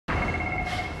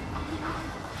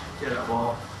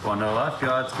Bondi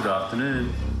Lifeguards, good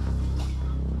afternoon.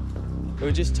 We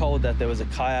were just told that there was a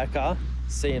kayaker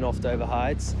seeing off Dover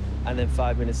Heights, and then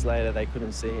 5 minutes later they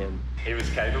couldn't see him. He was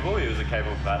capable, he was a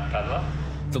capable paddler.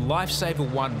 The Lifesaver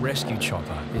 1 rescue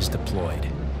chopper is deployed.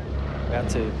 We had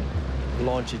to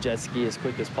launch a jet ski as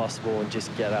quick as possible and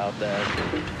just get out there.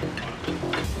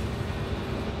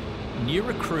 New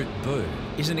recruit Boo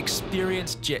is an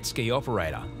experienced jet ski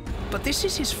operator, but this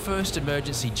is his first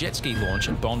emergency jet ski launch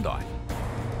at Bondi.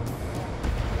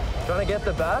 Trying to get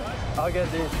the bat? I'll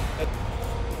get this.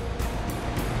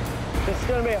 This is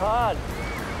gonna be hard.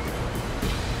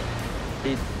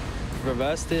 He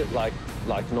reversed it like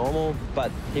normal, but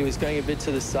he was going a bit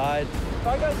to the side.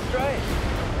 I go straight.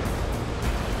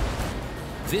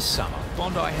 This summer,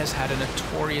 Bondi has had a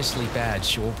notoriously bad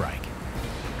shore break.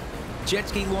 Jet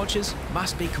ski launches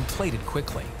must be completed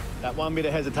quickly. That one bit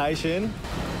of hesitation.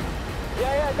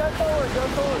 Yeah, go forward, go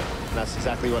forward. And that's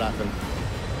exactly what happened.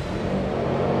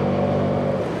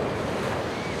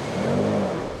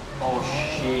 Oh,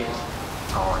 shit.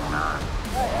 Oh, no.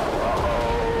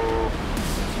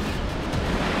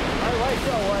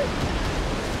 Oh,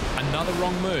 wait. Another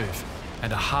wrong move,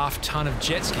 and a half-ton of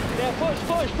jet ski Yeah, push.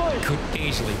 could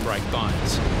easily break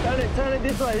bones. Turn it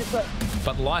this way.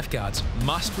 But lifeguards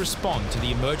must respond to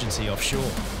the emergency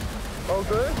offshore. All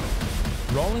good?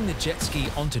 Rolling the jet ski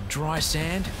onto dry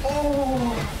sand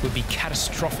would be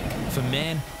catastrophic for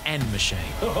man and machine.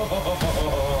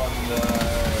 Oh, no.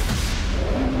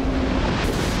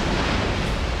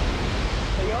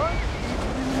 Are you all right?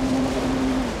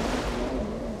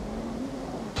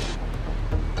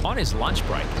 On his lunch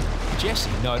break, Jesse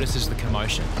notices the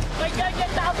commotion. Wait, go get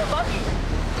the other buggy.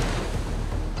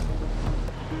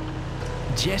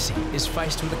 Jesse is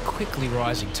faced with a quickly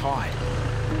rising tide.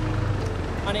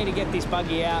 I need to get this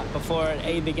buggy out before it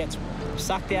either gets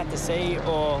sucked out to sea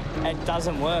or it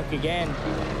doesn't work again.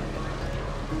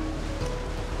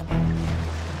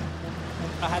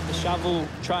 I had the shovel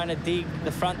trying to dig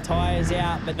the front tyres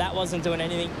out, but that wasn't doing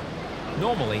anything.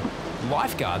 Normally,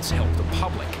 lifeguards help the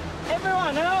public,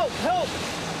 Everyone, help!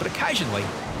 but occasionally,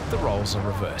 the roles are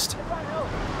reversed.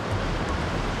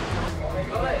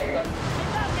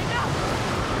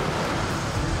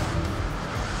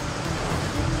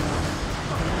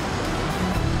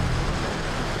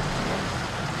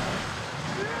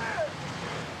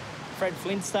 Fred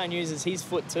Flintstone uses his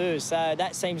foot too, so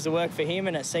that seems to work for him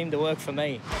and it seemed to work for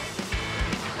me.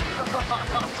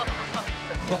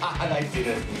 They did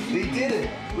it. We did it.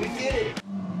 We did it.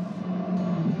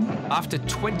 After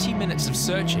 20 minutes of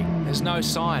searching, there's no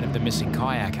sign of the missing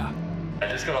kayaker. I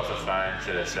just got off the phone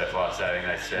to the surf life saving.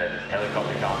 They said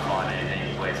helicopter can't find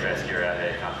anything, police rescue out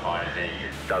there can't find anything.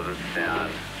 It doesn't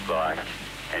sound like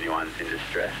anyone's in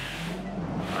distress.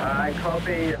 I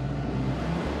copy.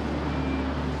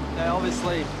 They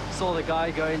obviously saw the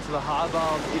guy go into the harbour.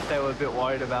 If they were a bit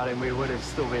worried about him, we would have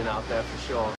still been out there for sure.